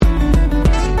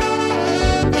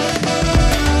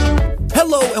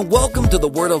and welcome to the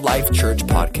Word of Life Church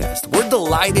podcast. We're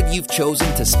delighted you've chosen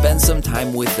to spend some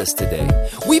time with us today.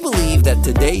 We believe that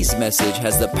today's message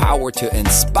has the power to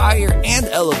inspire and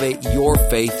elevate your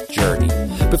faith journey.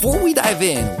 Before we dive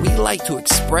in, we'd like to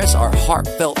express our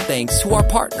heartfelt thanks to our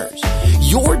partners.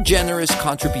 Your generous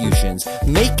contributions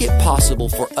make it possible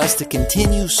for us to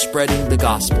continue spreading the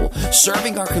gospel,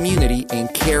 serving our community,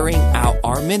 and carrying out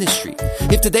our ministry.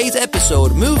 If today's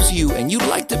episode moves you and you'd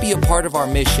like to be a part of our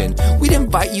mission, we'd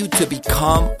invite you to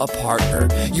become a partner.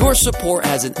 Your support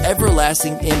has an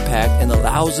everlasting impact and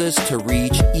allows us to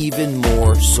reach even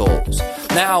more souls.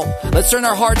 Now, let's turn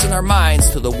our hearts and our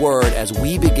minds to the Word as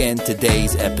we begin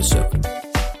today's episode.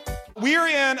 We are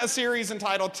in a series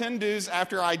entitled 10 Do's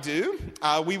After I Do.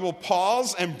 We will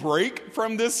pause and break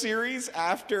from this series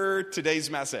after today's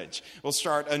message. We'll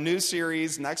start a new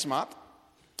series next month.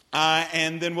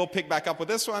 And then we'll pick back up with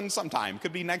this one sometime.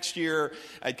 Could be next year.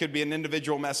 It could be an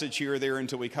individual message here or there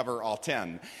until we cover all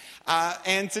 10.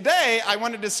 And today I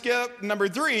wanted to skip number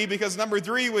 3 because number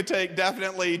 3 would take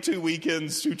definitely 2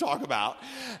 weekends to talk about.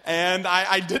 And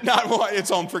I did not want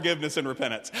its own forgiveness and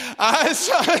repentance. So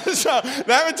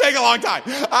that would take a long time.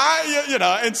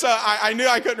 And so I knew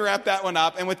I couldn't wrap that one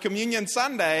up. And with Communion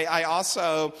Sunday, I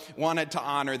also wanted to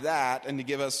honor that and to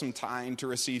give us some time to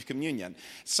receive communion.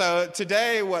 So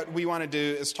today what we want to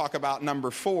do is talk about number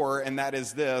 4, and that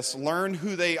is this: learn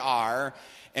who they are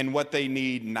and what they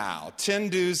need now. 10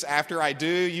 do's after I do.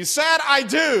 You said I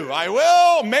do. I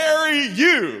will marry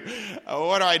you.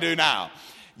 What do I do now?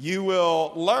 You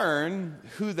will learn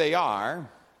who they are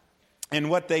and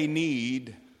what they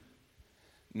need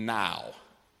now.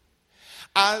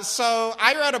 So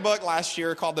I read a book last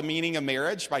year called The Meaning of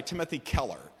Marriage by Timothy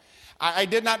Keller. I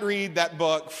did not read that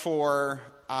book for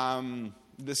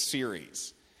this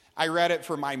series. I read it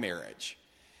for my marriage.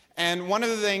 And one of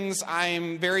the things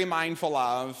I'm very mindful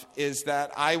of is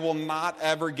that I will not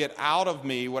ever get out of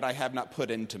me what I have not put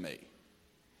into me.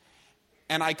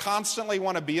 And I constantly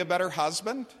want to be a better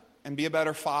husband and be a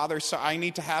better father, so I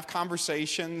need to have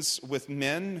conversations with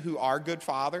men who are good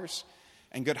fathers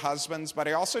and good husbands, but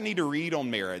I also need to read on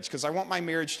marriage because I want my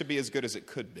marriage to be as good as it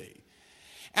could be.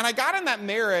 And I got in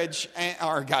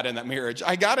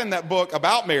that book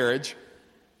about marriage,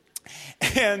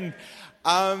 and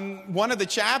one of the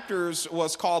chapters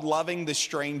was called Loving the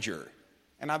Stranger.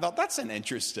 And I thought, that's an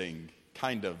interesting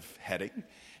kind of heading.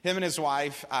 Him and his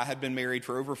wife had been married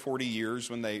for over 40 years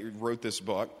when they wrote this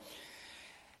book.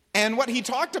 And what he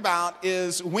talked about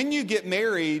is when you get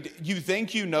married, you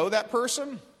think you know that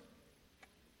person,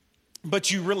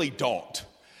 but you really don't.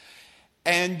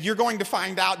 And you're going to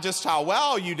find out just how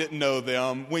well you didn't know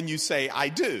them when you say, I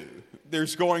do.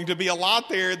 There's going to be a lot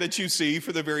there that you see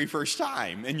for the very first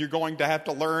time, and you're going to have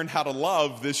to learn how to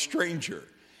love this stranger.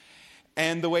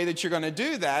 And the way that you're going to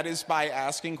do that is by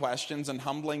asking questions and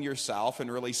humbling yourself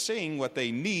and really seeing what they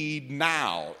need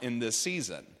now in this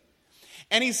season.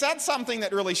 And he said something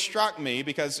that really struck me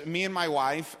because me and my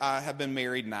wife have been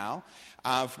married now.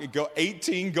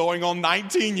 18 going on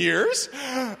 19 years.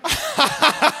 and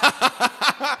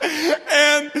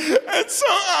so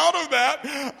out of that,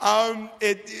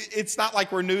 it's not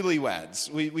like we're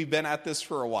newlyweds. We've been at this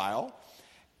for a while.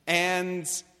 And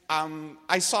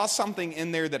I saw something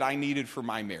in there that I needed for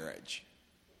my marriage.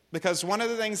 Because one of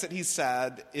the things that he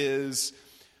said is,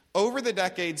 over the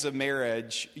decades of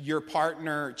marriage, your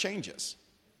partner changes.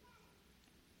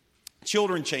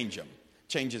 Children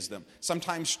changes them.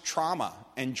 Sometimes trauma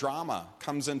and drama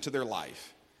comes into their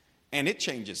life, and it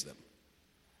changes them.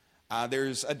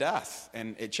 There's a death,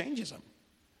 and it changes them.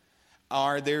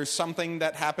 Or there's something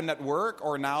that happened at work,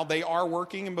 or now they are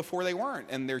working and before they weren't,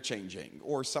 and they're changing.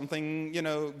 Or something,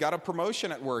 got a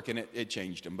promotion at work, and it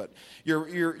changed them. But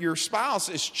your spouse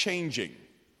is changing.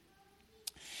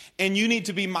 And you need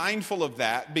to be mindful of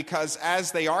that, because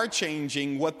as they are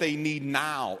changing, what they need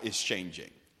now is changing.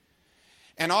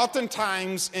 And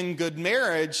oftentimes in good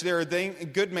marriages, there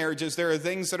are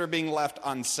things that are being left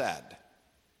unsaid,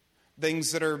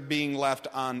 things that are being left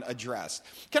unaddressed.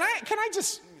 Can I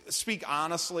just speak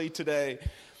honestly today?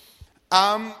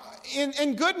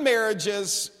 In good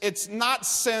marriages, it's not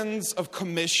sins of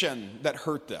commission that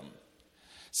hurt them.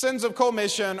 Sins of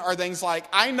commission are things like,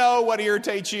 I know what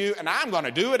irritates you, and I'm going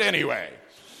to do it anyway.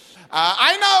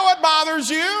 I know what bothers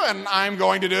you, and I'm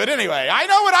going to do it anyway. I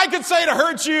know what I could say to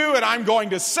hurt you, and I'm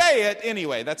going to say it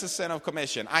anyway. That's a sin of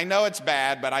commission. I know it's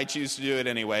bad, but I choose to do it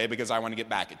anyway because I want to get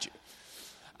back at you.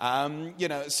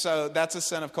 So that's a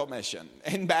sin of commission.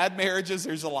 In bad marriages,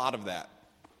 there's a lot of that.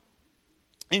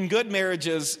 In good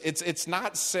marriages, it's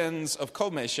not sins of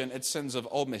commission, it's sins of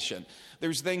omission.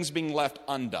 There's things being left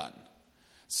undone.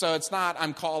 So it's not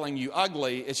I'm calling you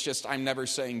ugly, it's just I'm never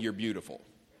saying you're beautiful.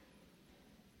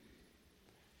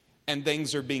 And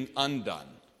things are being undone.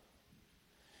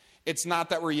 It's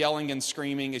not that we're yelling and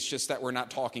screaming, it's just that we're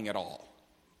not talking at all.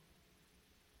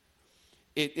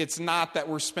 It's not that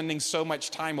we're spending so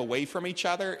much time away from each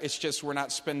other, it's just we're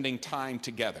not spending time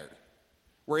together.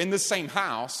 We're in the same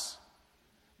house,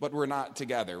 but we're not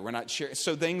together. We're not sharing.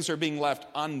 So things are being left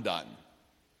undone.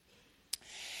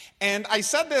 And I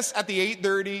said this at the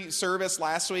 8:30 service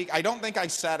last week. I don't think I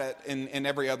said it in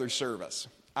every other service.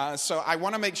 So I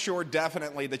want to make sure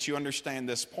definitely that you understand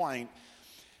this point.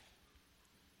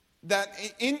 That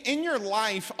in your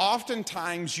life,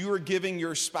 oftentimes you are giving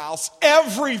your spouse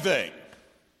everything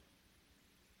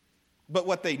but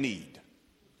what they need.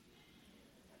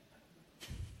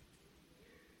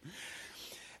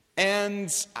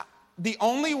 And the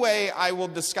only way I will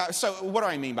discuss, so what do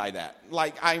I mean by that?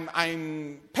 Like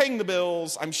I'm paying the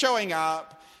bills, I'm showing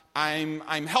up,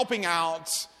 I'm helping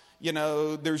out,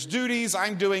 there's duties,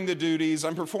 I'm doing the duties,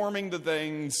 I'm performing the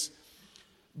things,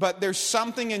 but there's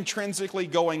something intrinsically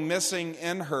going missing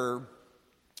in her,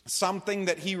 something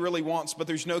that he really wants, but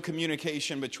there's no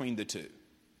communication between the two.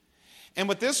 And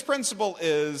what this principle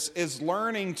is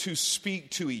learning to speak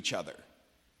to each other.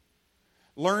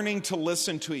 Learning to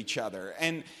listen to each other.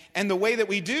 And the way that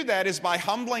we do that is by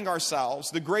humbling ourselves.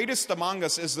 The greatest among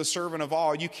us is the servant of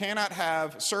all. You cannot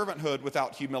have servanthood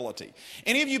without humility.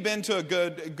 Any of you been to a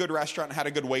good restaurant and had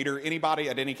a good waiter? Anybody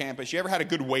at any campus? You ever had a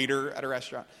good waiter at a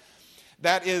restaurant?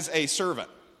 That is a servant.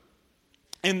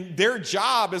 And their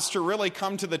job is to really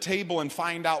come to the table and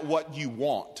find out what you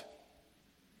want.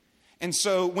 And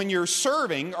so when you're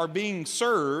serving or being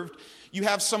served, you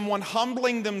have someone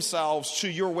humbling themselves to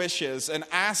your wishes and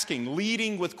asking,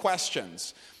 leading with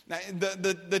questions. Now,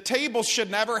 the table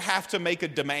should never have to make a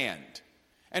demand.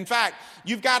 In fact,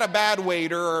 you've got a bad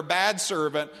waiter or a bad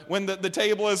servant when the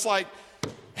table is like,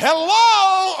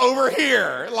 hello over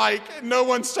here, like no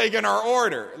one's taking our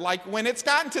order. Like when it's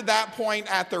gotten to that point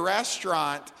at the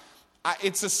restaurant,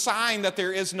 it's a sign that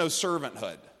there is no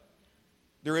servanthood.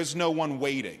 There is no one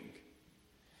waiting.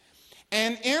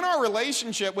 And in our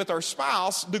relationship with our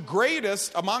spouse, the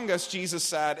greatest among us, Jesus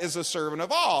said, is a servant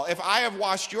of all. If I have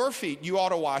washed your feet, you ought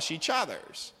to wash each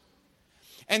other's.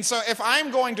 And so if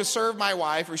I'm going to serve my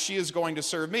wife or she is going to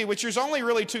serve me, which there's only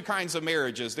really two kinds of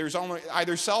marriages. There's only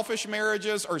either selfish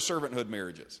marriages or servanthood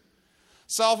marriages.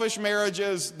 Selfish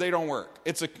marriages, they don't work.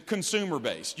 It's a consumer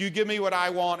based. You give me what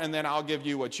I want and then I'll give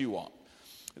you what you want.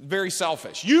 Very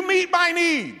selfish. You meet my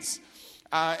needs.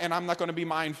 And I'm not going to be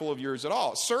mindful of yours at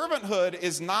all. Servanthood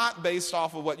is not based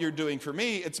off of what you're doing for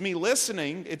me. It's me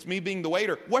listening. It's me being the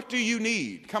waiter. What do you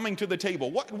need? Coming to the table.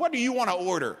 What do you want to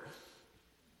order?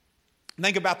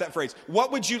 Think about that phrase.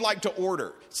 What would you like to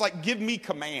order? It's like, give me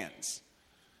commands.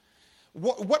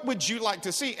 What would you like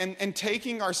to see? And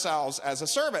taking ourselves as a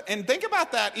servant. And think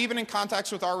about that even in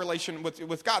context with our relation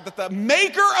with God. That the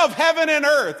maker of heaven and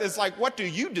earth is like, what do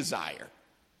you desire?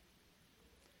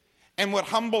 And would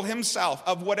humble himself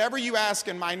of whatever you ask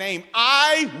in my name,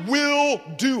 I will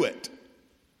do it.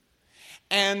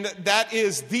 And that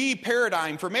is the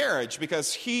paradigm for marriage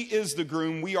because he is the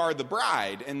groom, we are the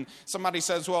bride. And somebody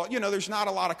says, well, there's not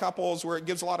a lot of couples where it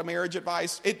gives a lot of marriage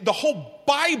advice. The whole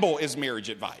Bible is marriage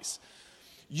advice.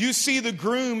 You see the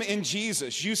groom in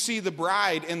Jesus. You see the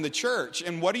bride in the church.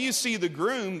 And what do you see the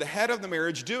groom, the head of the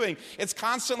marriage, doing? It's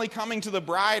constantly coming to the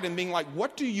bride and being like,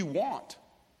 what do you want?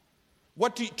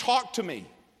 Talk to me.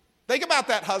 Think about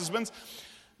that, husbands.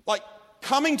 Like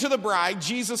coming to the bride,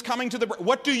 Jesus coming to the bride.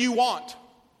 What do you want?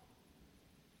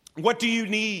 What do you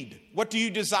need? What do you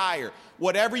desire?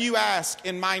 Whatever you ask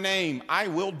in my name, I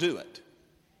will do it.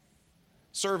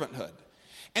 Servanthood.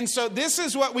 And so this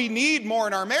is what we need more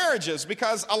in our marriages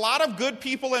because a lot of good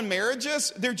people in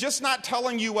marriages, they're just not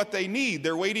telling you what they need.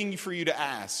 They're waiting for you to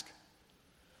ask.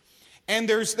 And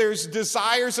there's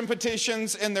desires and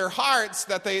petitions in their hearts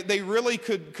that they really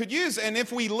could use. And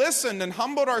if we listened and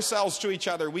humbled ourselves to each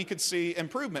other, we could see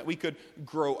improvement. We could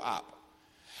grow up.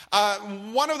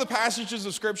 One of the passages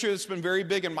of Scripture that's been very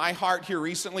big in my heart here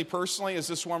recently, personally, is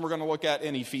this one we're going to look at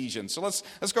in Ephesians. So let's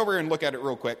go over here and look at it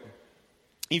real quick.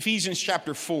 Ephesians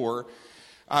chapter 4.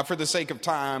 For the sake of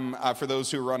time, for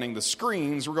those who are running the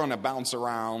screens, we're going to bounce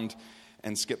around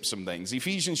and skip some things.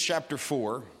 Ephesians chapter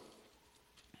 4.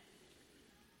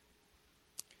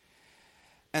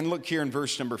 And look here in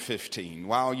verse number 15.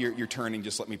 While you're turning,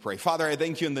 just let me pray. Father, I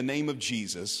thank you in the name of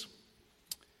Jesus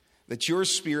that your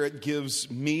Spirit gives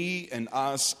me and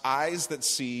us eyes that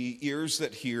see, ears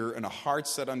that hear, and a heart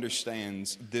that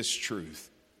understands this truth.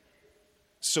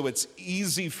 So it's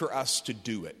easy for us to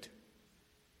do it.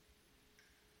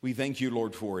 We thank you,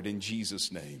 Lord, for it in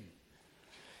Jesus' name.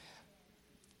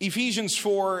 Ephesians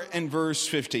 4 and verse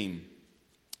 15.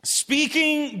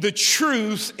 Speaking the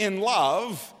truth in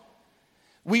love,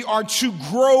 we are to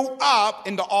grow up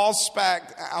into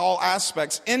all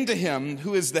aspects into him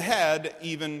who is the head,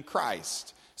 even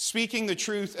Christ. Speaking the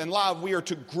truth in love, we are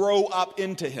to grow up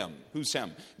into him. Who's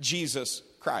him? Jesus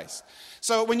Christ.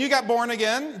 So when you got born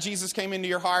again, Jesus came into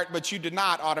your heart, but you did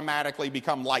not automatically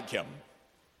become like him.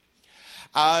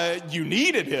 You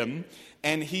needed him,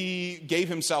 and he gave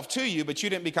himself to you, but you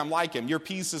didn't become like him. Your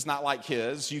peace is not like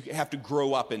his. You have to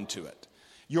grow up into it.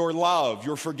 Your love,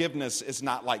 your forgiveness is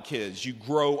not like his. You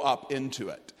grow up into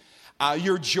it.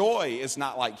 Your joy is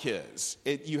not like his.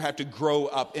 You have to grow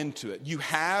up into it. You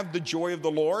have the joy of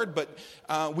the Lord, but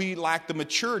we lack the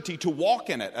maturity to walk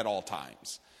in it at all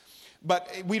times. But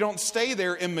we don't stay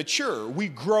there immature. We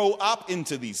grow up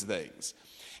into these things.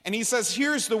 And he says,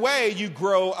 here's the way you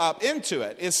grow up into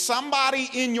it, is somebody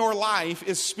in your life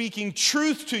is speaking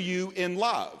truth to you in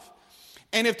love.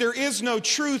 And if there is no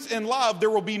truth in love, there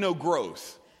will be no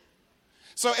growth.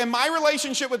 So in my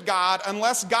relationship with God,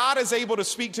 unless God is able to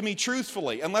speak to me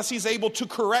truthfully, unless he's able to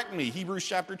correct me, Hebrews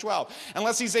chapter 12,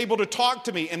 unless he's able to talk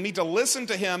to me and me to listen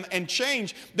to him and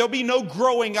change, there'll be no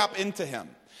growing up into him.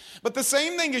 But the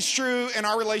same thing is true in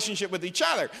our relationship with each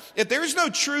other. If there's no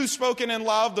truth spoken in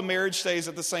love, the marriage stays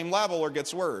at the same level or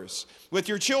gets worse. With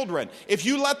your children, if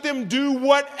you let them do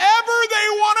whatever they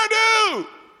want to do,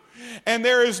 and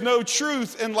there is no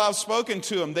truth in love spoken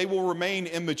to them, they will remain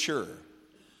immature.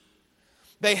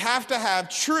 They have to have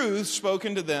truth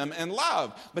spoken to them in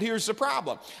love. But here's the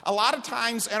problem. A lot of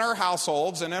times in our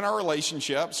households and in our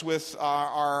relationships with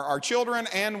our children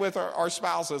and with our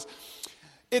spouses,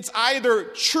 it's either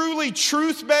truly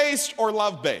truth-based or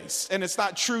love-based, and it's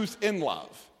not truth in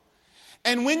love.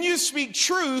 And when you speak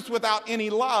truth without any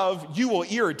love, you will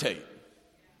irritate.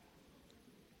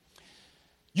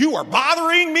 You are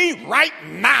bothering me right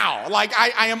now. Like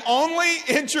I am only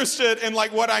interested in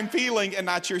like what I'm feeling and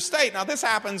not your state. Now this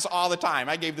happens all the time.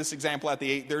 I gave this example at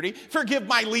the 8:30. Forgive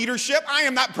my leadership. I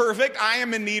am not perfect. I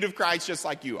am in need of Christ just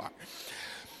like you are.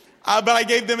 But I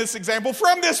gave them this example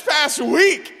from this past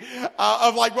week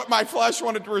of like what my flesh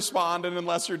wanted to respond, and in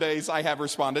lesser days I have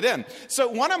responded in. So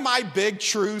one of my big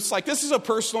truths, like this is a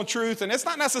personal truth, and it's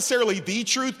not necessarily the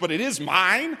truth, but it is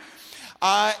mine,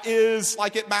 is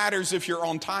like it matters if you're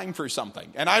on time for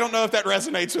something. And I don't know if that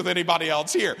resonates with anybody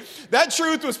else here. That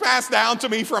truth was passed down to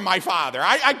me from my father.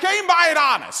 I came by it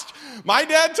honest. My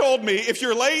dad told me, if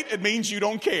you're late, it means you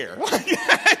don't care.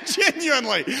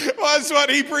 Genuinely was what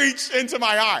he preached into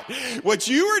my heart. What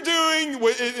you were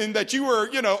doing and that you were,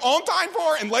 on time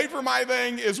for and late for my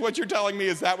thing is what you're telling me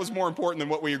is that was more important than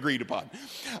what we agreed upon.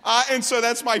 And so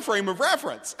that's my frame of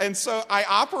reference. And so I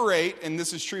operate, and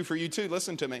this is true for you too,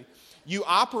 listen to me. You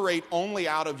operate only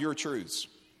out of your truths.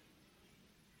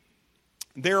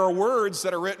 There are words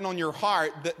that are written on your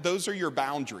heart that those are your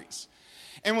boundaries.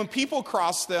 And when people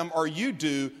cross them or you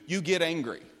do, you get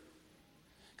angry.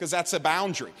 Because that's a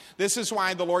boundary. This is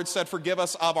why the Lord said, forgive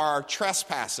us of our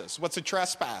trespasses. What's a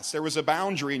trespass? There was a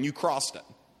boundary and you crossed it.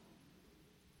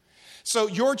 So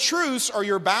your truths are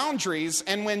your boundaries,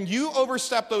 and when you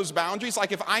overstep those boundaries,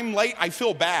 like if I'm late, I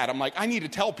feel bad. I'm like, I need to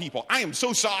tell people, I am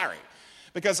so sorry.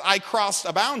 Because I crossed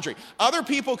a boundary. Other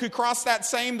people could cross that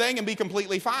same thing and be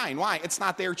completely fine. Why? It's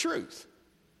not their truth.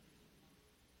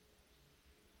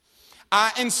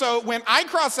 And so when I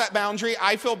cross that boundary,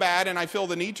 I feel bad and I feel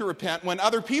the need to repent. When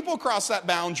other people cross that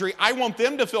boundary, I want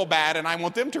them to feel bad and I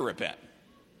want them to repent.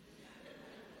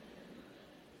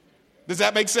 Does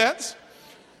that make sense?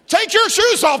 Take your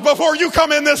shoes off before you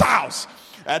come in this house.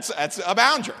 That's a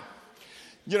boundary.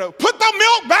 Put the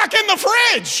milk back in the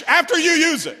fridge after you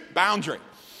use it. Boundary.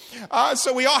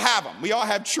 So we all have them. We all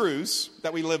have truths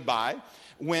that we live by.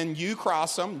 When you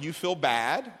cross them, you feel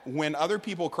bad. When other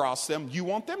people cross them, you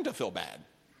want them to feel bad.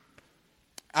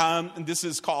 And this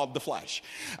is called the flesh.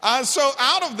 So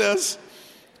out of this,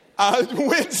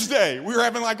 Wednesday, we were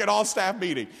having like an all-staff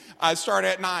meeting. I started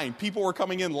at 9. People were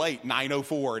coming in late,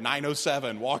 9:04,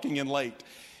 9:07, walking in late.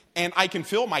 And I can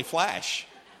feel my flesh.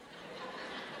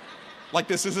 Like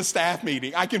this is a staff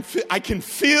meeting. I can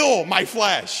feel my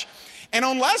flesh. And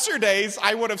on lesser days,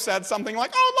 I would have said something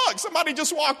like, oh, look, somebody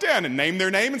just walked in, and name their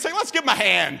name and say, let's give them a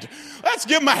hand. Let's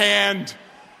give them a hand.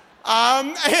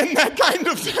 And that kind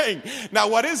of thing. Now,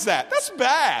 what is that? That's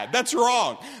bad. That's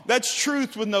wrong. That's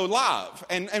truth with no love.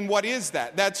 And what is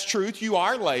that? That's truth. You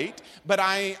are late, but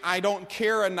I don't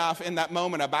care enough in that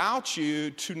moment about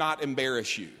you to not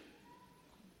embarrass you.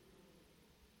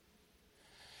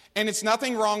 And it's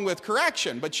nothing wrong with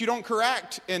correction, but you don't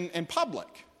correct in public.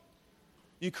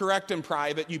 You correct in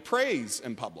private, you praise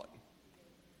in public.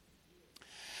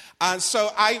 So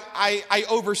I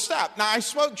overstepped. Now, I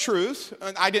spoke truth.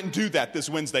 I didn't do that this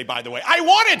Wednesday, by the way. I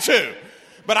wanted to,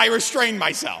 but I restrained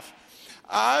myself.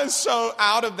 So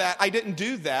out of that, I didn't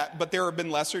do that, but there have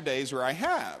been lesser days where I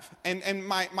have. And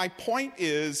my point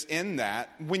is in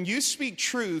that when you speak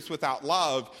truth without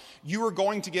love, you are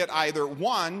going to get either,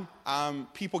 one,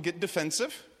 people get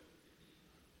defensive.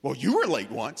 Well, you were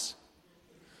late once.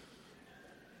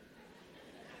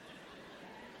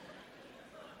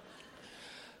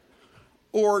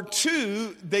 Or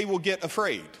two, they will get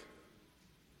afraid.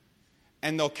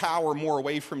 And they'll cower more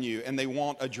away from you and they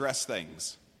won't address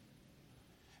things.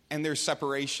 And there's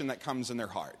separation that comes in their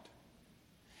heart.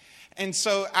 And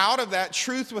so out of that,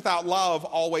 truth without love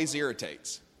always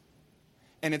irritates.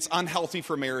 And it's unhealthy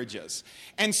for marriages.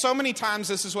 And so many times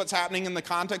this is what's happening in the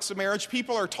context of marriage.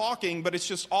 People are talking, but it's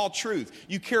just all truth.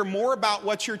 You care more about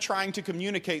what you're trying to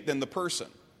communicate than the person.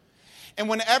 And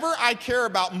whenever I care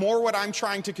about more what I'm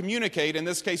trying to communicate, in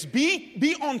this case,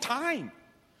 be on time.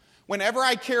 Whenever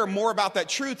I care more about that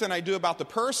truth than I do about the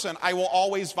person, I will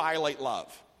always violate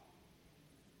love.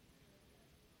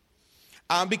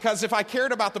 Because if I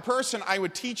cared about the person, I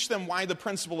would teach them why the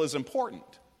principle is important.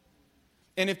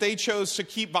 And if they chose to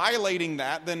keep violating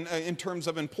that, then in terms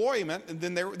of employment,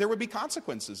 then there would be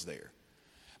consequences there.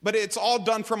 But it's all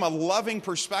done from a loving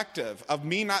perspective of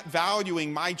me not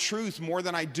valuing my truth more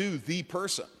than I do the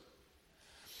person.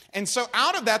 And so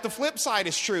out of that, the flip side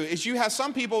is true, is you have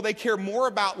some people, they care more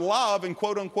about love and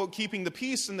quote unquote keeping the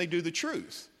peace than they do the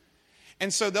truth.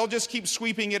 And so they'll just keep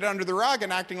sweeping it under the rug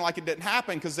and acting like it didn't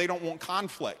happen because they don't want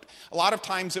conflict. A lot of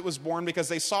times it was born because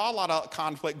they saw a lot of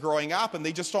conflict growing up and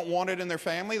they just don't want it in their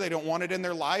family, they don't want it in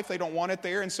their life, they don't want it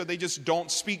there, and so they just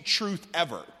don't speak truth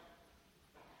ever.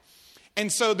 And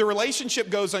so the relationship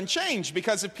goes unchanged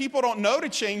because if people don't know to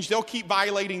change, they'll keep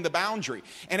violating the boundary.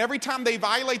 And every time they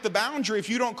violate the boundary, if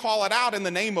you don't call it out in the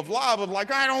name of love, of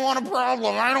like, I don't want a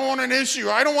problem, I don't want an issue,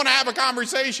 I don't want to have a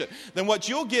conversation, then what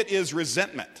you'll get is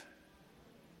resentment.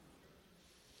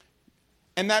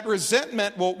 And that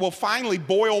resentment will finally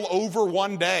boil over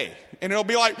one day. And it'll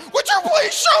be like, would you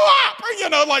please show up? You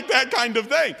know, like that kind of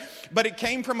thing. But it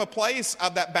came from a place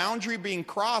of that boundary being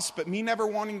crossed, but me never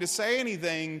wanting to say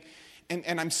anything.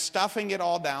 And I'm stuffing it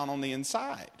all down on the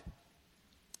inside.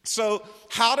 So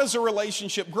how does a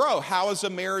relationship grow? How is a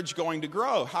marriage going to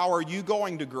grow? How are you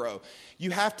going to grow?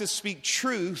 You have to speak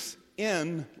truth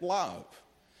in love.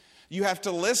 You have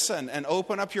to listen and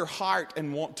open up your heart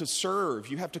and want to serve.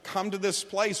 You have to come to this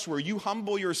place where you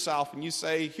humble yourself and you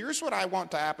say, here's what I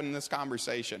want to happen in this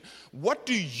conversation. What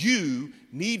do you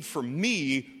need from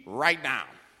me right now?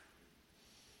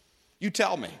 You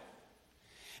tell me.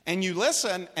 And you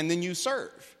listen, and then you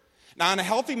serve. Now, in a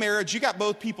healthy marriage, you got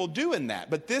both people doing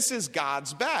that, but this is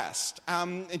God's best.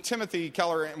 And Timothy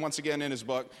Keller, once again, in his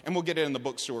book, and we'll get it in the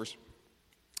bookstores,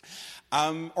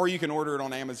 or you can order it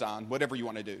on Amazon, whatever you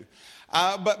want to do.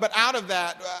 But out of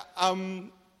that,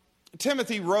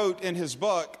 Timothy wrote in his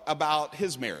book about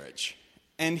his marriage,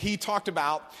 and he talked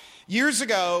about years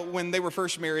ago, when they were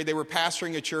first married, they were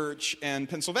pastoring a church in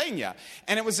Pennsylvania.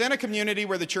 And it was in a community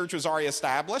where the church was already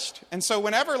established. And so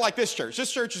whenever, like this church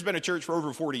has been a church for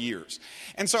over 40 years.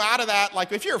 And so out of that,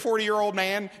 like if you're a 40-year-old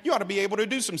man, you ought to be able to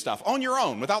do some stuff on your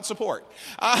own without support.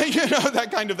 That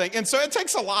kind of thing. And so it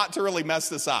takes a lot to really mess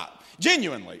this up.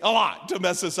 Genuinely, a lot to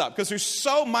mess this up because there's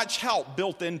so much help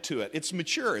built into it. It's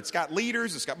mature. It's got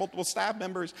leaders. It's got multiple staff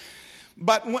members.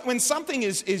 But when something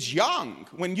is young,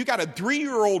 when you got a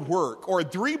 3-year-old work or a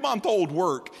 3-month-old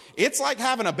work, it's like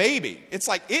having a baby. It's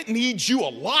like it needs you a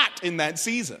lot in that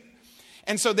season.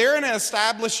 And so they're in an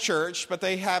established church, but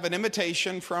they have an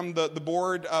invitation from the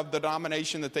board of the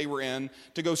denomination that they were in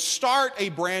to go start a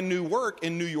brand new work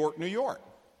in New York, New York.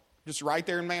 Just right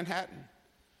there in Manhattan.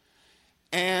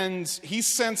 And he's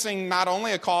sensing not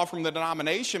only a call from the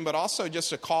denomination, but also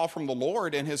just a call from the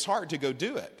Lord in his heart to go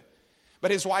do it. But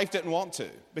his wife didn't want to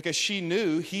because she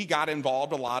knew he got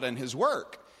involved a lot in his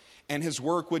work. And his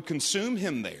work would consume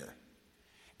him there.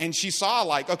 And she saw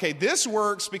like, okay, this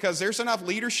works because there's enough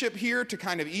leadership here to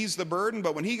kind of ease the burden.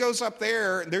 But when he goes up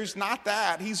there, there's not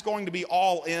that. He's going to be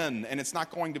all in and it's not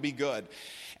going to be good.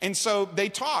 And so they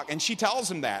talk and she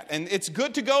tells him that. And it's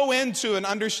good to go into an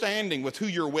understanding with who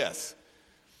you're with.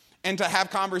 And to have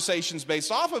conversations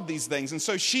based off of these things. And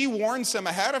so she warns him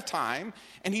ahead of time.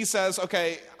 And he says,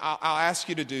 okay, I'll ask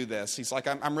you to do this. He's like,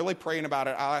 I'm really praying about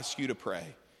it. I'll ask you to pray.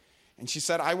 And she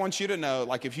said, I want you to know,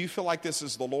 like, if you feel like this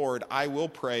is the Lord, I will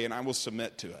pray and I will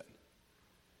submit to it.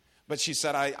 But she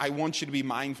said, I want you to be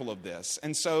mindful of this.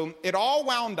 And so it all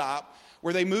wound up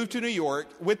where they moved to New York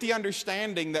with the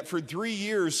understanding that for 3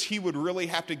 years he would really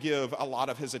have to give a lot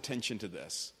of his attention to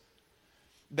this.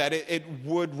 That it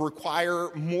would require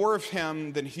more of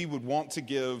him than he would want to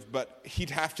give, but he'd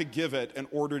have to give it in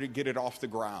order to get it off the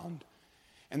ground.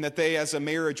 And that they as a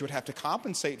marriage would have to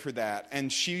compensate for that.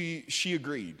 And she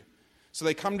agreed. So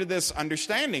they come to this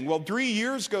understanding. Well, 3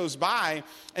 years goes by,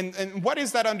 and what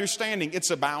is that understanding? It's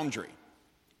a boundary.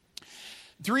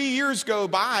 3 years go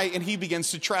by, and he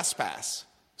begins to trespass.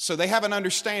 So they have an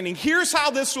understanding, here's how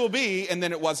this will be, and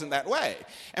then it wasn't that way.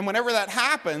 And whenever that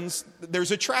happens, there's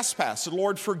a trespass. The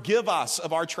Lord, forgive us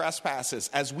of our trespasses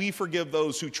as we forgive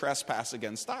those who trespass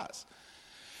against us.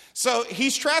 So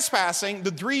he's trespassing, the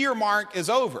 3-year mark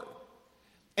is over.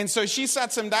 And so she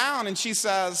sets him down and she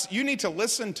says, you need to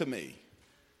listen to me.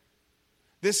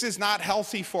 This is not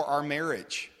healthy for our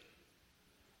marriage.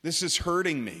 This is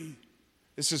hurting me.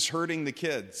 This is hurting the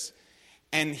kids.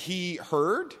 And he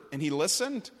heard and he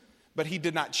listened, but he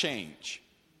did not change.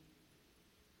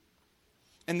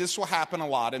 And this will happen a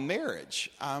lot in marriage.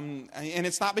 And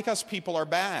it's not because people are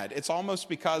bad. It's almost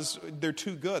because they're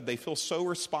too good. They feel so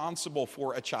responsible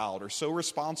for a child or so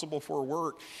responsible for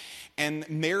work. And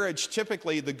marriage,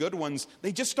 typically, the good ones,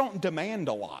 they just don't demand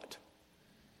a lot.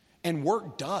 And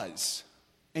work does.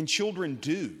 And children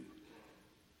do.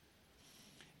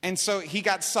 And so he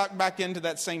got sucked back into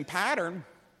that same pattern.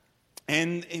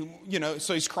 And,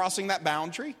 so he's crossing that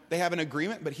boundary. They have an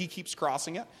agreement, but he keeps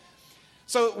crossing it.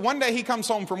 So one day he comes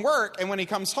home from work, and when he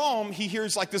comes home, he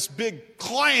hears like this big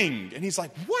clang. And he's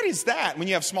like, what is that? When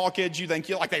you have small kids, you think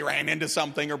like they ran into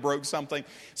something or broke something.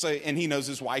 And he knows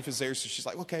his wife is there, so she's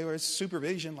like, okay, well, it's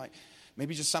supervision. Like,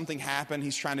 maybe just something happened.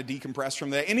 He's trying to decompress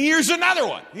from that. And he hears another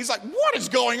one. He's like, what is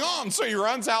going on? So he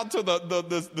runs out to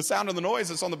the sound of the noise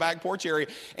that's on the back porch area.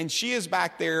 And she is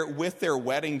back there with their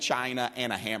wedding china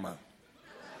and a hammer.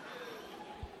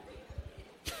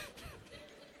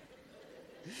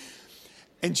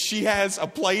 And she has a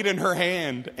plate in her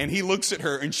hand, and he looks at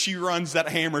her, and she runs that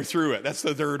hammer through it. That's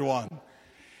the third one.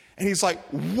 And he's like,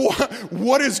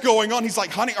 what is going on? He's like,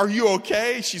 honey, are you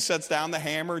okay? She sets down the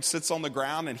hammer and sits on the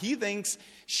ground, and he thinks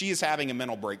she is having a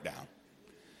mental breakdown.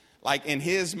 Like, in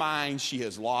his mind, she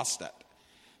has lost it.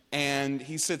 And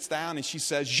he sits down, and she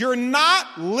says, you're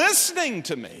not listening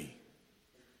to me.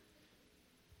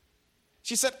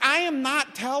 She said, I am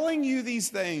not telling you these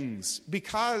things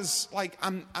because,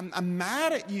 I'm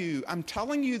mad at you. I'm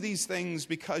telling you these things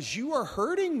because you are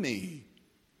hurting me.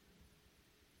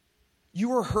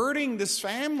 You are hurting this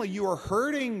family. You are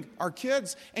hurting our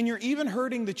kids. And you're even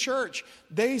hurting the church.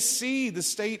 They see the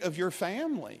state of your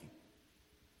family.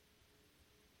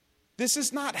 This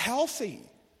is not healthy.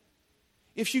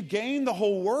 If you gain the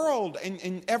whole world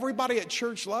and everybody at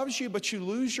church loves you, but you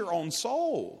lose your own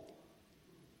soul,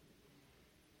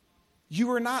 you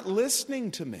are not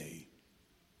listening to me.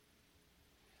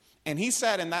 And he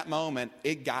said in that moment,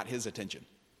 it got his attention.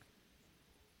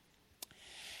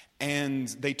 And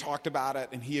they talked about it,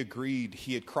 and he agreed.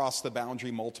 He had crossed the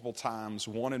boundary multiple times,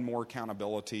 wanted more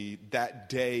accountability. That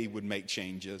day would make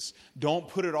changes. Don't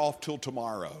put it off till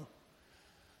tomorrow.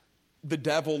 The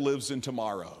devil lives in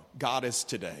tomorrow. God is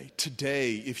today.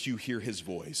 Today, if you hear his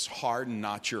voice, harden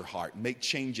not your heart. Make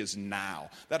changes now.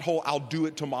 That whole I'll do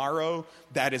it tomorrow,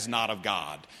 that is not of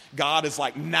God. God is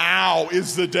like, now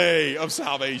is the day of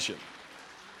salvation.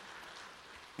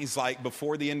 He's like,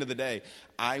 before the end of the day,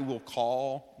 I will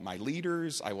call my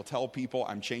leaders. I will tell people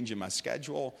I'm changing my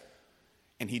schedule.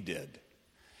 And he did.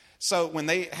 So when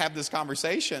they have this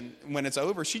conversation, when it's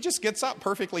over, she just gets up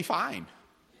perfectly fine.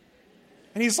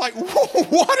 And he's like,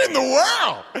 what in the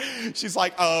world? She's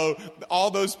like, oh,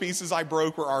 all those pieces I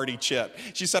broke were already chipped.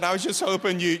 She said, I was just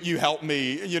hoping you helped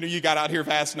me. You got out here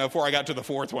fast enough before I got to the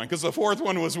fourth one. Because the fourth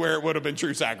one was where it would have been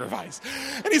true sacrifice.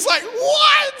 And he's like,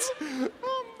 what?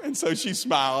 And so she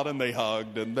smiled and they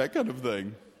hugged and that kind of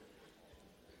thing.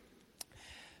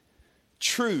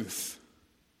 Truth.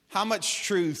 How much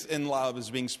truth in love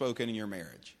is being spoken in your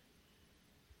marriage?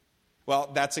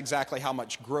 Well, that's exactly how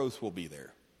much growth will be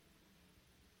there.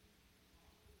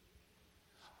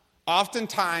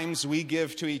 Oftentimes, we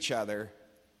give to each other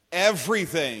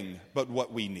everything but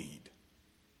what we need.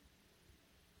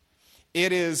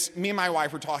 It is, me and my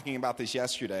wife were talking about this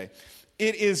yesterday.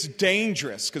 It is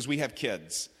dangerous because we have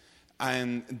kids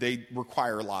and they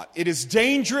require a lot. It is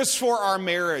dangerous for our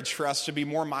marriage for us to be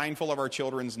more mindful of our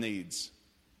children's needs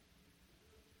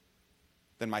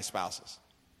than my spouse's.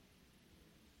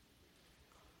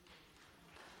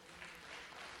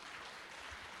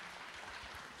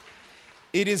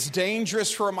 It is dangerous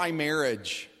for my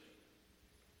marriage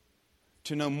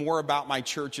to know more about my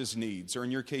church's needs, or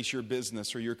in your case, your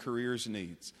business or your career's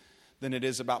needs, than it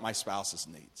is about my spouse's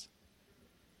needs.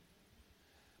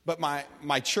 But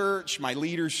my church, my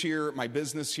leaders here, my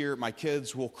business here, my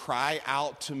kids will cry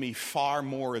out to me far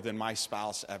more than my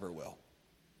spouse ever will.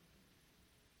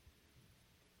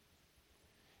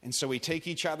 And so we take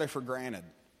each other for granted.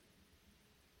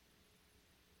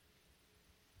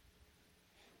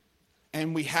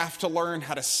 And we have to learn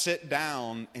how to sit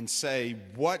down and say,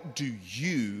 what do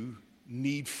you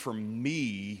need from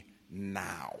me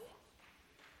now?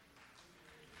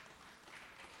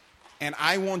 And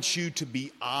I want you to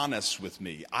be honest with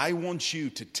me. I want you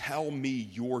to tell me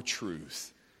your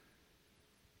truth.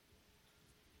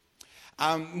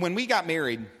 When we got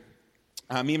married,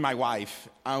 me and my wife,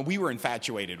 we were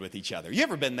infatuated with each other. You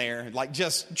ever been there? Like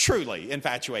just truly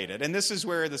infatuated. And this is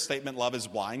where the statement love is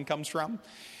blind comes from.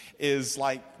 Is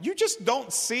like, you just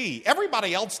don't see.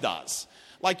 Everybody else does.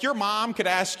 Like your mom could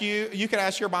ask you could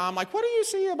ask your mom, like, what do you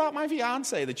see about my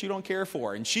fiance that you don't care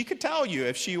for? And she could tell you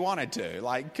if she wanted to,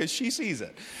 like, because she sees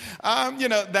it.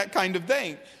 That kind of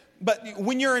thing. But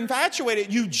when you're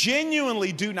infatuated, you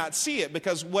genuinely do not see it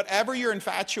because whatever you're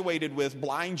infatuated with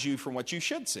blinds you from what you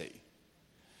should see.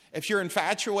 If you're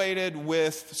infatuated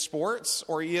with sports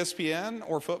or ESPN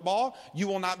or football, you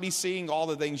will not be seeing all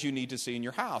the things you need to see in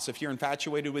your house. If you're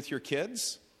infatuated with your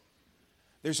kids,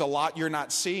 there's a lot you're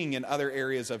not seeing in other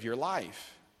areas of your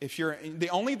life. The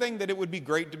only thing that it would be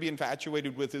great to be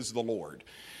infatuated with is the Lord,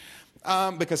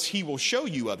 because He will show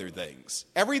you other things.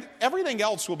 Everything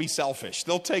else will be selfish.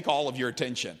 They'll take all of your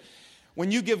attention.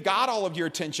 When you give God all of your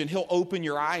attention, He'll open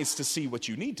your eyes to see what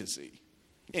you need to see.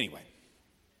 Anyway.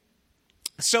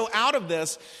 So out of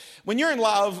this, when you're in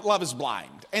love, love is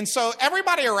blind. And so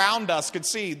everybody around us could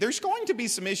see there's going to be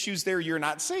some issues there you're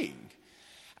not seeing.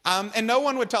 And no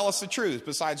one would tell us the truth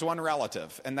besides one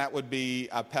relative, and that would be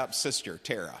Pep's sister,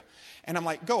 Tara. And I'm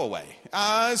like, go away.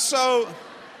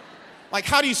 Like,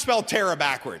 how do you spell Tara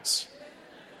backwards?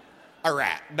 A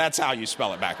rat. That's how you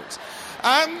spell it backwards.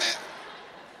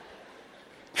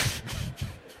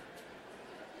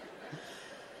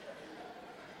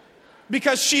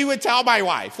 Because she would tell my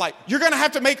wife, like, you're going to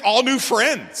have to make all new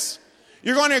friends.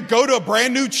 You're going to go to a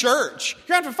brand new church. You're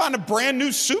going to have to find a brand new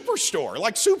superstore,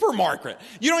 like supermarket.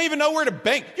 You don't even know where to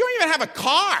bank. You don't even have a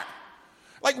car.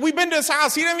 Like, we've been to his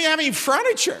house. He doesn't even have any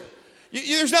furniture.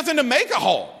 There's nothing to make a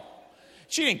home.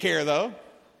 She didn't care, though.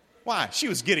 Why? She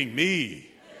was getting me.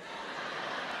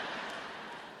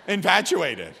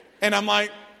 Infatuated. And I'm like,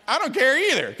 I don't care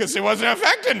either because it wasn't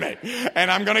affecting me, and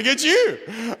I'm going to get you.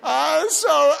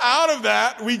 So out of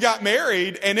that, we got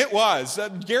married, and it was.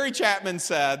 Gary Chapman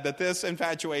said that this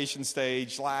infatuation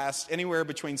stage lasts anywhere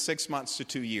between 6 months to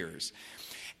 2 years.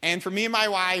 And for me and my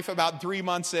wife, about 3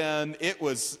 months in, it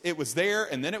was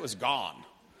there, and then it was gone.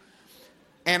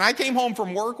 And I came home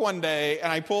from work one day,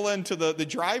 and I pull into the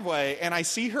driveway, and I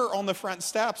see her on the front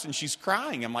steps, and she's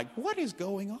crying. I'm like, what is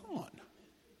going on?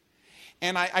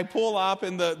 And I pull up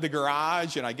in the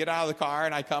garage, and I get out of the car,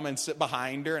 and I come and sit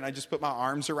behind her, and I just put my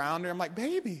arms around her. I'm like,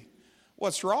 baby,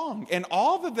 what's wrong? And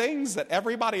all the things that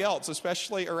everybody else,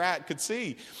 especially Arat, could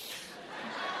see.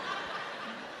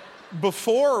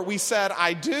 Before we said,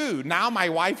 I do, now my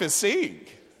wife is seeing.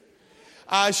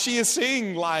 She is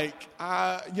seeing like,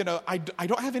 I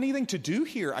don't have anything to do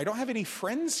here. I don't have any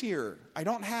friends here.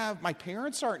 My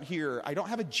parents aren't here. I don't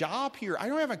have a job here. I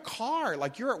don't have a car.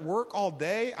 Like, you're at work all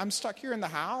day. I'm stuck here in the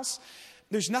house.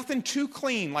 There's nothing to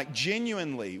clean, like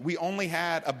genuinely. We only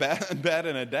had a bed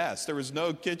and a desk. There was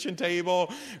no kitchen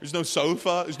table. There's no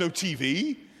sofa. There's no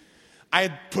TV. I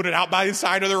had put it out by the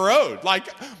side of the road. Like,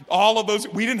 all of those,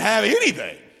 we didn't have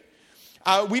anything.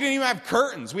 We didn't even have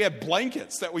curtains. We had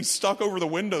blankets that we stuck over the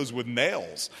windows with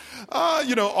nails.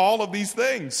 All of these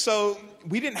things. So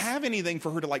we didn't have anything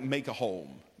for her to like make a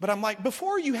home. But I'm like,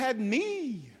 before you had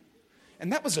me.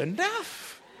 And that was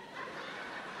enough.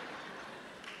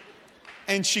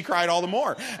 And she cried all the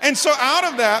more. And so out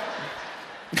of that,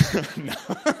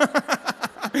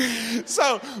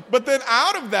 but then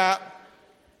out of that,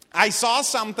 I saw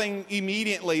something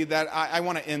immediately that I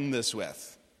want to end this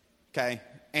with. Okay?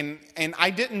 And I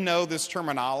didn't know this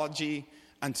terminology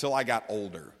until I got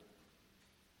older.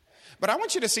 But I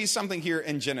want you to see something here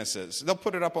in Genesis. They'll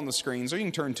put it up on the screen, so you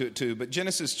can turn to it too. But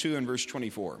Genesis 2 and verse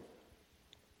 24.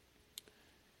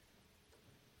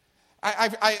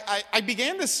 I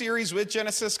began this series with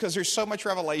Genesis because there's so much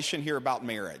revelation here about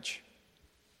marriage.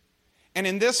 And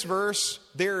in this verse,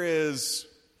 there is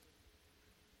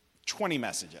 20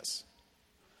 messages.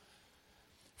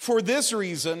 For this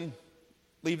reason,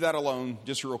 leave that alone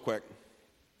just real quick.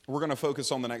 We're going to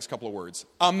focus on the next couple of words.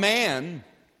 A man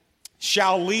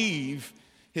shall leave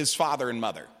his father and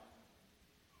mother.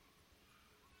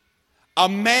 A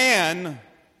man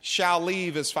shall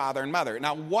leave his father and mother.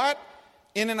 Now, what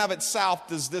in and of itself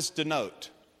does this denote?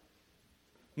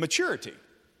 Maturity.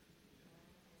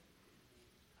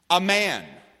 A man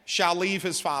shall leave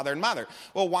his father and mother.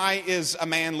 Well, why is a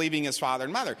man leaving his father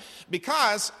and mother?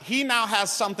 Because he now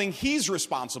has something he's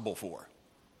responsible for.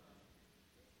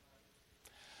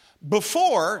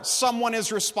 Before someone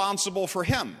is responsible for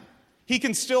him, he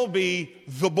can still be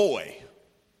the boy.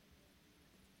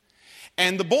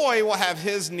 And the boy will have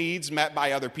his needs met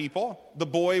by other people. The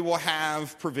boy will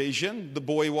have provision. The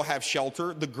boy will have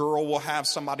shelter. The girl will have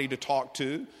somebody to talk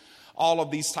to. All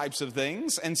of these types of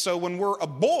things. And so when we're a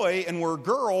boy and we're a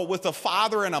girl with a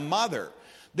father and a mother,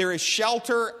 there is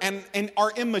shelter, and in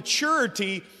our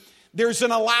immaturity, there's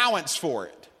an allowance for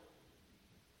it.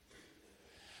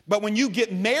 But when you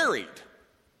get married,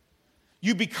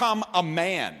 you become a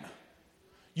man.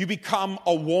 You become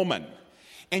a woman.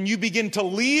 And you begin to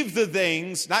leave the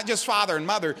things, not just father and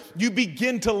mother, you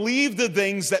begin to leave the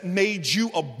things that made you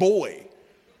a boy.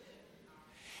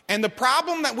 And the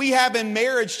problem that we have in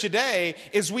marriage today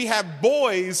is we have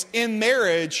boys in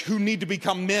marriage who need to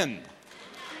become men.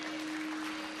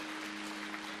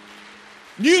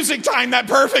 Music timed that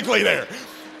perfectly there.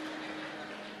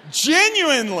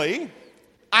 Genuinely,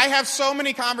 I have so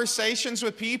many conversations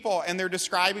with people and they're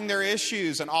describing their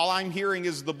issues, and all I'm hearing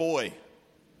is the boy.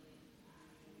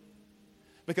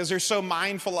 Because they're so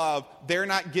mindful of, they're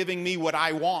not giving me what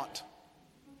I want.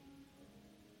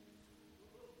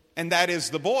 And that is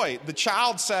the boy. The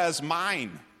child says,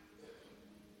 mine.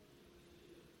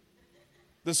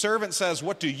 The servant says,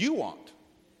 what do you want?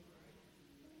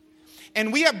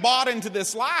 And we have bought into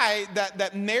this lie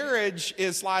that marriage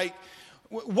is like,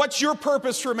 what's your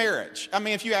purpose for marriage? I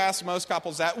mean, if you ask most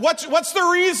couples that, what's the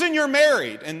reason you're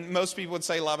married? And most people would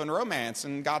say love and romance.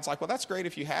 And God's like, well, that's great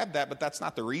if you have that, but that's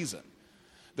not the reason.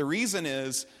 The reason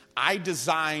is I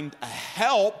designed a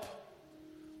help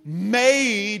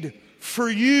made for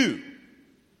you.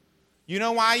 You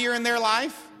know why you're in their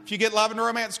life? If you get love and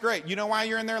romance, great. You know why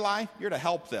you're in their life? You're to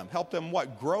help them. Help them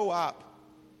what? Grow up.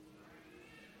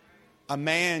 A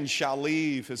man shall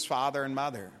leave his father and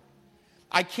mother.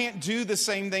 I can't do the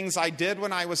same things I did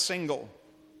when I was single.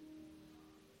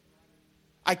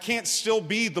 I can't still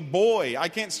be the boy. I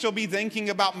can't still be thinking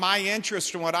about my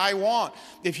interest and what I want.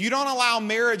 If you don't allow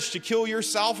marriage to kill your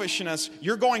selfishness,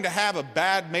 you're going to have a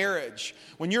bad marriage.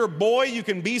 When you're a boy, you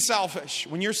can be selfish.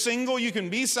 When you're single, you can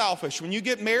be selfish. When you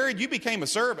get married, you became a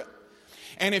servant.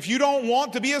 And if you don't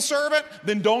want to be a servant,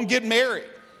 then don't get married.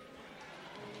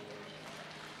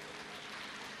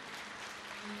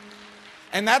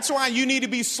 And that's why you need to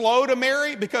be slow to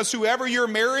marry, because whoever you're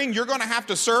marrying, you're going to have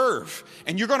to serve.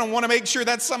 And you're going to want to make sure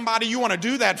that's somebody you want to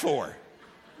do that for.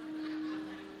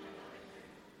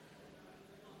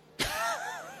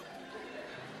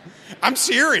 I'm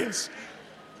serious.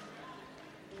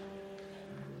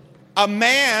 A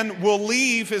man will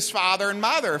leave his father and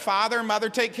mother. Father and mother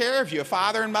take care of you. A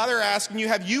father and mother asking you,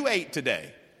 have you ate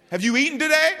today? Have you eaten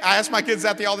today? I ask my kids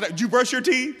that all the time. Do you brush your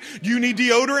teeth? Do you need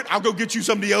deodorant? I'll go get you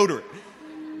some deodorant.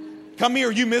 Come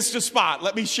here, you missed a spot.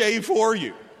 Let me shave for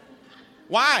you.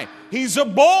 Why? He's a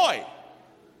boy.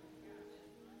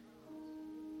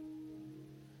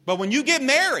 But when you get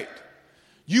married,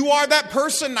 you are that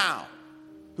person now,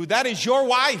 who that is your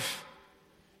wife.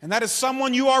 And that is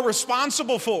someone you are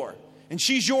responsible for. And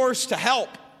she's yours to help.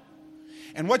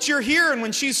 And what you're hearing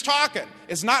when she's talking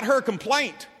is not her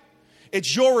complaint.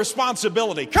 It's your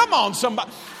responsibility. Come on, somebody.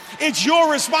 It's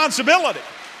your responsibility.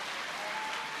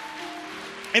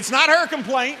 It's not her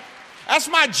complaint. That's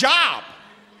my job.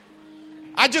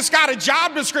 I just got a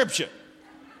job description.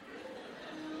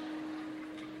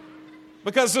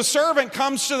 Because the servant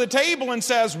comes to the table and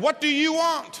says, what do you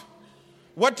want?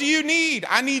 What do you need?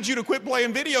 I need you to quit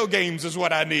playing video games is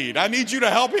what I need. I need you to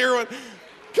help here with...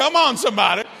 Come on,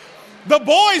 somebody. The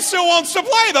boy still wants to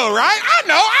play though, right? I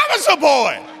know, I was a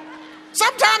boy.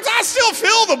 Sometimes I still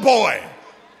feel the boy.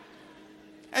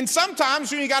 And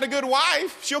sometimes when you got a good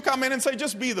wife, she'll come in and say,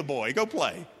 just be the boy, go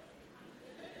play.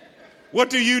 What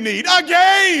do you need? A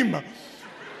game!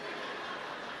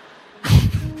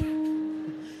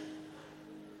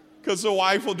 Because the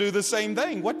wife will do the same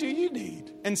thing. What do you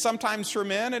need? And sometimes for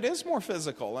men, it is more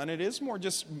physical and it is more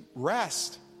just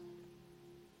rest.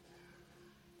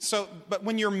 So, but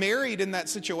when you're married in that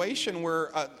situation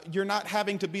where you're not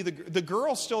having to be the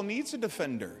girl still needs a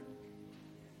defender.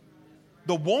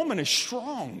 The woman is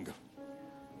strong.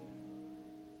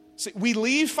 See, we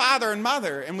leave father and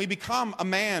mother and we become a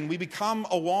man, we become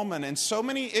a woman. And so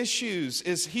many issues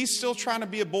is he's still trying to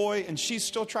be a boy and she's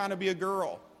still trying to be a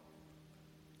girl.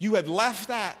 You have left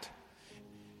that.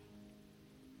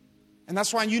 And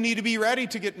that's why you need to be ready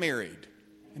to get married.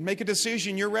 And make a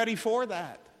decision you're ready for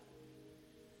that.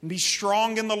 And be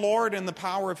strong in the Lord and the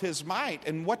power of His might.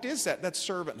 And what is that? That's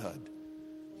servanthood.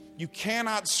 You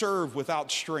cannot serve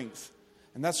without strength.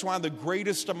 And that's why the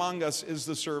greatest among us is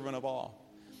the servant of all.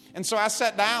 And so I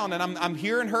sat down and I'm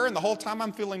hearing her, and the whole time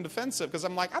I'm feeling defensive because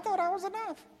I'm like, I thought I was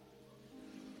enough.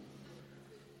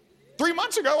 3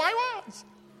 months ago I was.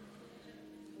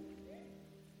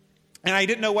 And I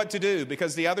didn't know what to do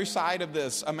because the other side of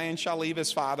this, a man shall leave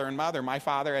his father and mother. My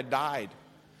father had died.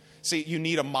 See, you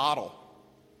need a model.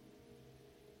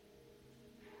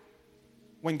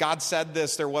 When God said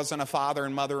this, there wasn't a father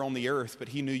and mother on the earth, but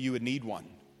He knew you would need one.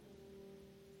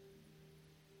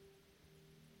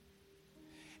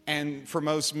 And for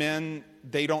most men,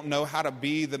 they don't know how to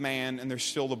be the man and they're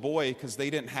still the boy because they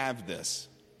didn't have this.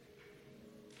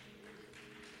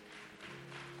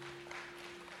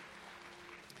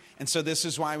 And so this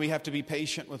is why we have to be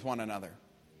patient with one another.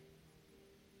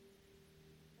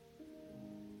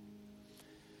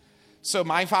 So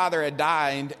my father had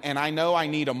died, and I know I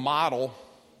need a model,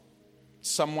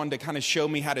 someone to kind of show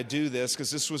me how to do this,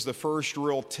 because this was the first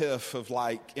real tiff of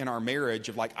like in our marriage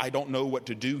of like, I don't know what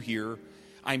to do here.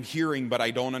 I'm hearing, but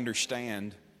I don't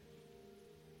understand.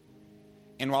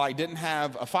 And while I didn't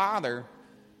have a father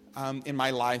in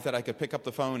my life that I could pick up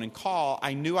the phone and call,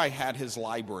 I knew I had his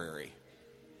library.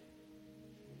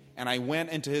 And I went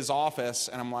into his office,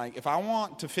 and I'm like, if I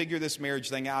want to figure this marriage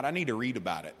thing out, I need to read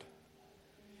about it.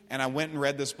 And I went and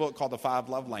read this book called The 5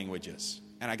 Love Languages.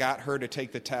 And I got her to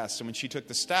take the test. And when she took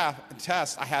the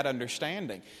test, I had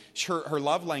understanding. Her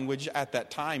love language at that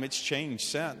time, it's changed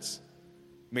since.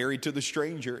 Married to the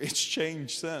stranger, it's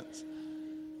changed since.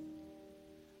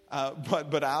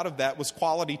 But out of that was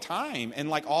quality time. And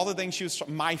like all the things she was,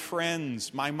 my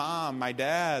friends, my mom, my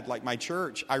dad, like my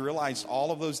church, I realized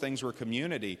all of those things were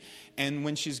community. And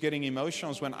when she's getting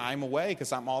emotional is when I'm away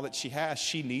because I'm all that she has.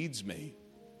 She needs me.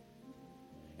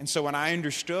 And so when I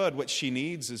understood what she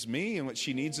needs is me and what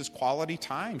she needs is quality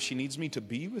time, she needs me to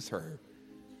be with her.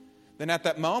 Then at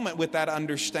that moment with that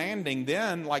understanding,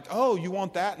 then like, oh, you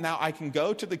want that? Now I can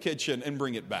go to the kitchen and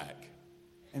bring it back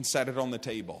and set it on the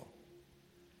table.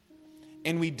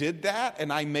 And we did that,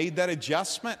 and I made that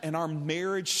adjustment, and our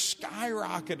marriage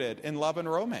skyrocketed in love and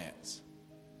romance.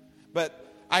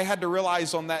 But I had to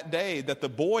realize on that day that the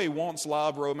boy wants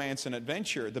love, romance, and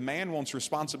adventure. The man wants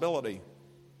responsibility.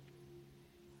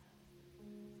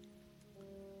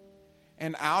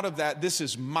 And out of that, this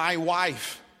is my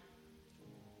wife.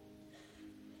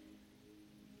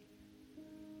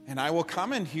 And I will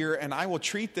come in here and I will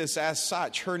treat this as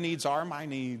such. Her needs are my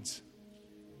needs.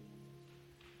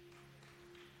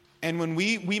 And when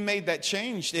we made that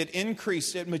change, it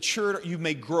increased, it matured. You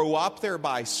may grow up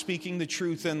thereby, speaking the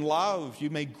truth in love. You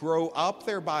may grow up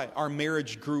thereby. Our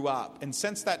marriage grew up. And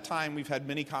since that time, we've had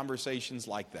many conversations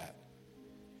like that.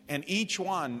 And each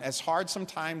one, as hard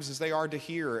sometimes as they are to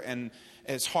hear, and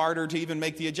it's harder to even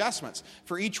make the adjustments.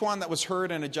 For each one that was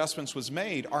heard and adjustments was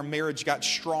made, our marriage got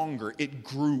stronger. It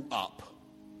grew up.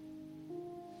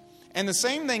 And the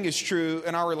same thing is true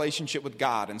in our relationship with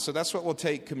God. And so that's what we'll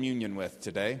take communion with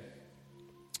today.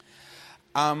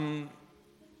 In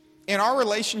our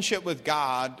relationship with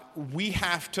God, we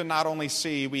have to not only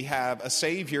see we have a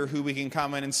Savior who we can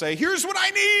come in and say, here's what I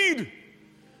need.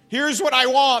 Here's what I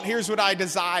want. Here's what I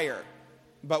desire.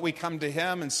 But we come to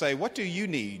Him and say, what do you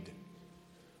need?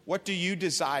 What do you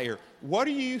desire? What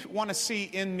do you want to see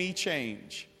in me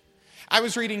change? I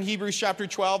was reading Hebrews chapter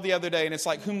 12 the other day, and it's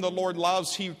like, whom the Lord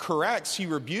loves, He corrects, He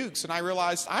rebukes. And I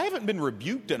realized I haven't been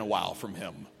rebuked in a while from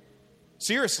Him.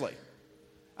 Seriously.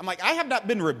 I'm like, I have not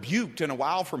been rebuked in a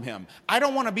while from Him. I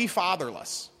don't want to be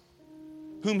fatherless.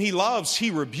 Whom He loves,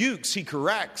 He rebukes, He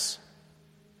corrects.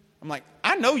 I'm like,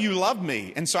 I know you love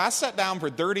me. And so I sat down for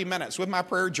 30 minutes with my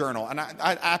prayer journal, and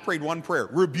I prayed one prayer,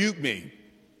 rebuke me.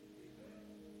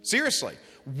 Seriously.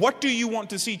 What do you want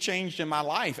to see changed in my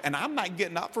life? And I'm not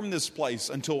getting up from this place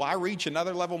until I reach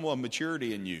another level of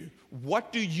maturity in you.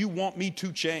 What do you want me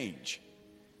to change?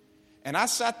 And I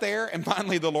sat there, and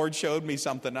finally the Lord showed me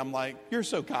something. I'm like, you're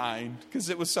so kind, because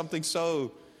it was something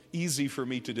so easy for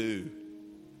me to do.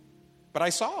 But I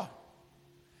saw.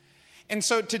 And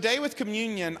so today with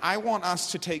communion, I want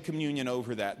us to take communion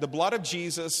over that. The blood of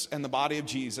Jesus and the body of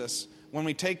Jesus. When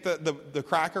we take the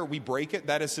cracker, we break it.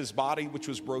 That is His body, which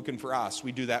was broken for us.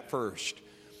 We do that first.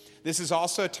 This is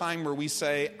also a time where we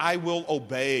say, I will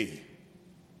obey.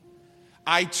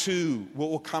 I too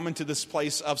will come into this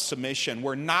place of submission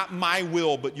where not my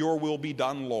will, but your will be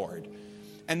done, Lord.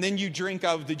 And then you drink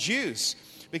of the juice,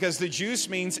 because the juice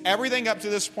means everything up to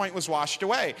this point was washed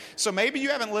away. So maybe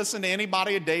you haven't listened to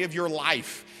anybody a day of your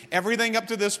life. Everything up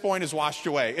to this point is washed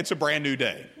away. It's a brand new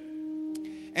day.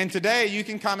 And today you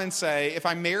can come and say, if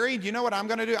I'm married, you know what I'm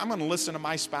going to do? I'm going to listen to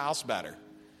my spouse better.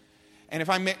 And if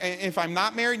I'm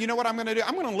not married, you know what I'm going to do?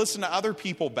 I'm going to listen to other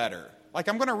people better. Like,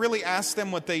 I'm going to really ask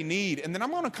them what they need. And then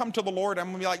I'm going to come to the Lord. I'm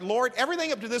going to be like, Lord,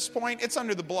 everything up to this point, it's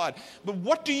under the blood. But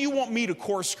what do you want me to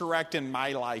course correct in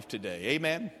my life today?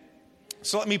 Amen?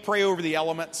 So let me pray over the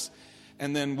elements,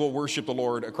 and then we'll worship the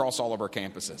Lord across all of our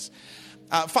campuses.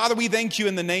 Father, we thank you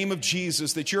in the name of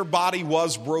Jesus that your body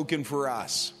was broken for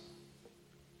us.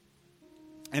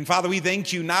 And Father, we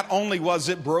thank you, not only was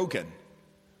it broken,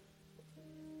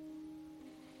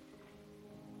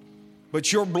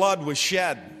 but your blood was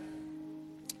shed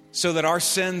so that our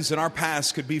sins and our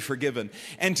past could be forgiven.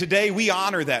 And today we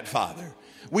honor that, Father.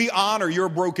 We honor your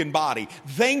broken body.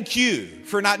 Thank you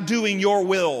for not doing your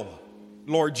will,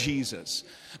 Lord Jesus,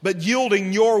 but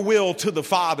yielding your will to the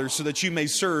Father so that you may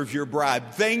serve your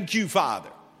bride. Thank you, Father,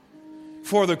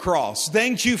 for the cross.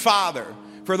 Thank you, Father,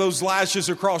 for those lashes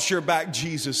across your back,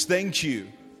 Jesus. Thank you.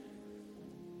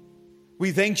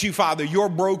 We thank you, Father. Your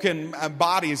broken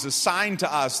body is a sign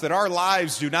to us that our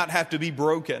lives do not have to be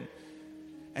broken.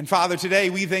 And Father,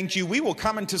 today we thank you. We will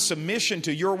come into submission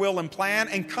to your will and plan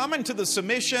and come into the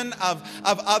submission of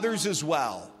others as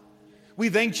well. We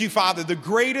thank you, Father. The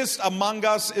greatest among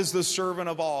us is the servant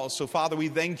of all. So, Father, we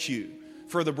thank you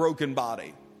for the broken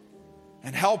body.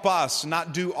 And help us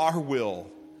not do our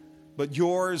will, but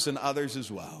yours and others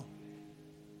as well.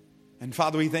 And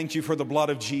Father, we thank you for the blood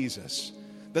of Jesus,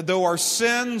 that though our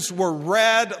sins were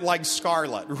red like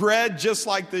scarlet, red just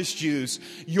like this juice,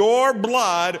 your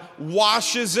blood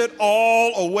washes it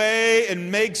all away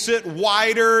and makes it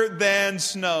whiter than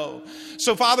snow.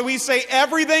 So, Father, we say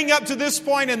everything up to this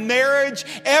point in marriage,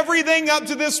 everything up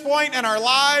to this point in our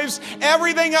lives,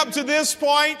 everything up to this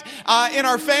point in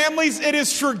our families, it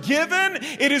is forgiven,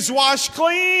 it is washed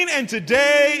clean, and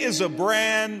today is a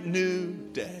brand new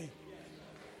day.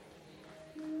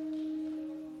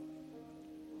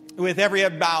 With every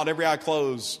head bowed, every eye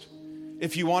closed.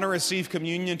 If you want to receive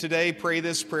communion today, pray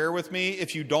this prayer with me.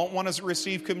 If you don't want to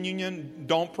receive communion,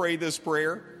 don't pray this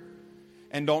prayer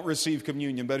and don't receive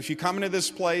communion. But if you come into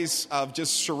this place of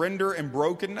just surrender and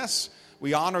brokenness,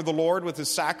 we honor the Lord with His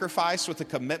sacrifice, with a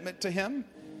commitment to Him.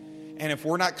 And if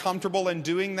we're not comfortable in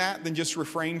doing that, then just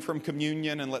refrain from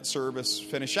communion and let service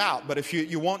finish out. But if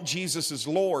you want Jesus as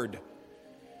Lord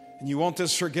and you want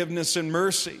this forgiveness and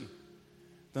mercy,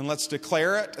 then let's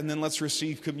declare it, and then let's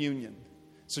receive communion.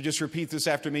 So just repeat this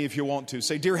after me if you want to.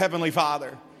 Say, Dear Heavenly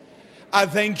Father, I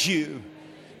thank you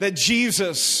that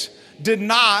Jesus did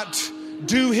not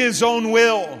do His own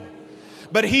will,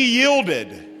 but He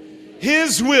yielded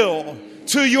His will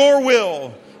to your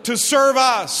will to serve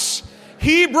us.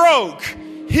 He broke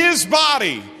His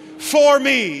body for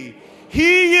me.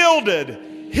 He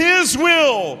yielded His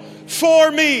will for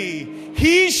me.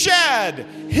 He shed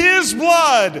His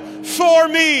blood for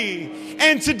me.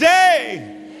 And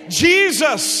today,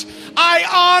 Jesus, I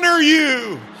honor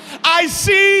you. I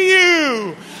see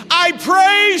you. I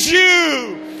praise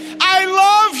you. I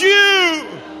love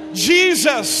you.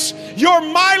 Jesus, you're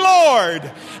my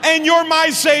Lord and you're my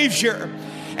Savior.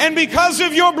 And because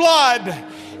of your blood,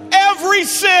 every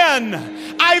sin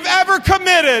I've ever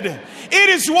committed, it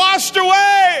is washed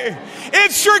away.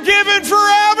 It's forgiven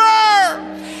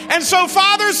forever. And so,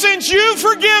 Father, since you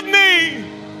forgive me,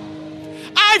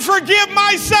 I forgive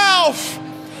myself.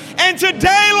 And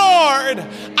today, Lord,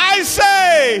 I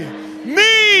say,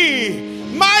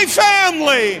 me, my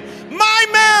family, my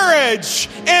marriage,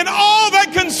 and all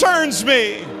that concerns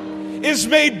me is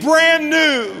made brand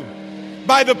new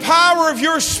by the power of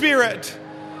your Spirit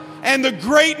and the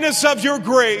greatness of your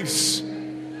grace.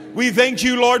 We thank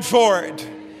you, Lord, for it.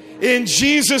 In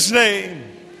Jesus' name.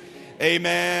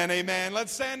 Amen, amen.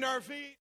 Let's stand to our feet.